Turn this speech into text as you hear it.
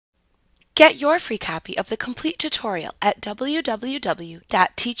Get your free copy of the complete tutorial at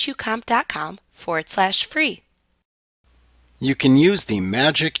www.teachucomp.com/free. You can use the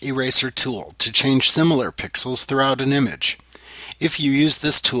Magic Eraser tool to change similar pixels throughout an image. If you use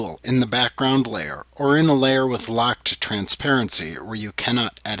this tool in the background layer or in a layer with locked transparency where you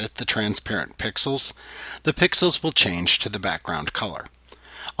cannot edit the transparent pixels, the pixels will change to the background color.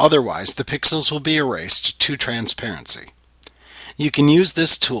 Otherwise, the pixels will be erased to transparency. You can use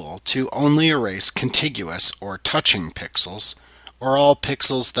this tool to only erase contiguous or touching pixels, or all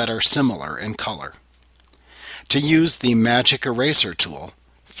pixels that are similar in color. To use the Magic Eraser tool,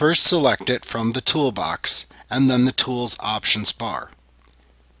 first select it from the toolbox and then the Tools Options bar.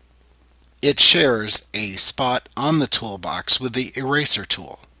 It shares a spot on the toolbox with the Eraser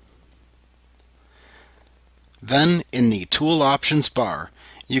tool. Then, in the Tool Options bar,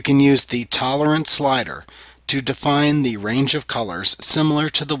 you can use the Tolerance slider to define the range of colors similar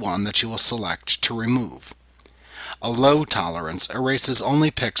to the one that you will select to remove. A low tolerance erases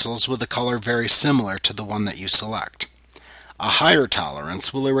only pixels with a color very similar to the one that you select. A higher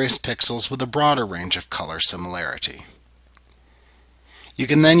tolerance will erase pixels with a broader range of color similarity. You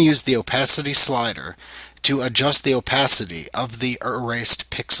can then use the opacity slider to adjust the opacity of the erased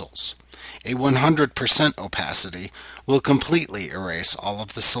pixels. A 100% opacity will completely erase all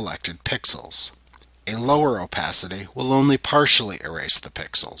of the selected pixels. A lower opacity will only partially erase the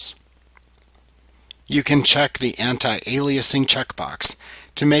pixels. You can check the Anti-Aliasing checkbox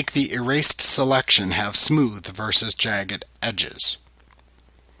to make the erased selection have smooth versus jagged edges.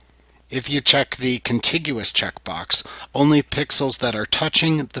 If you check the Contiguous checkbox, only pixels that are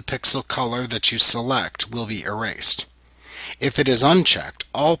touching the pixel color that you select will be erased. If it is unchecked,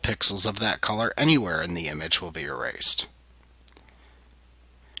 all pixels of that color anywhere in the image will be erased.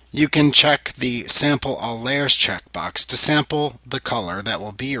 You can check the Sample All Layers checkbox to sample the color that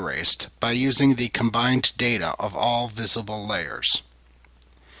will be erased by using the combined data of all visible layers.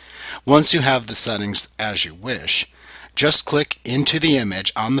 Once you have the settings as you wish, just click into the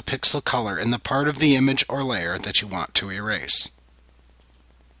image on the pixel color in the part of the image or layer that you want to erase.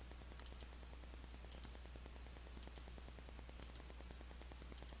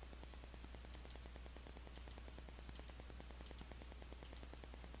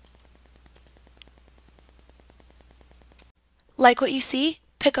 Like what you see?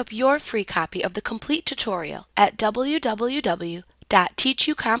 Pick up your free copy of the complete tutorial at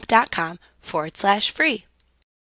www.teachucomp.com/free.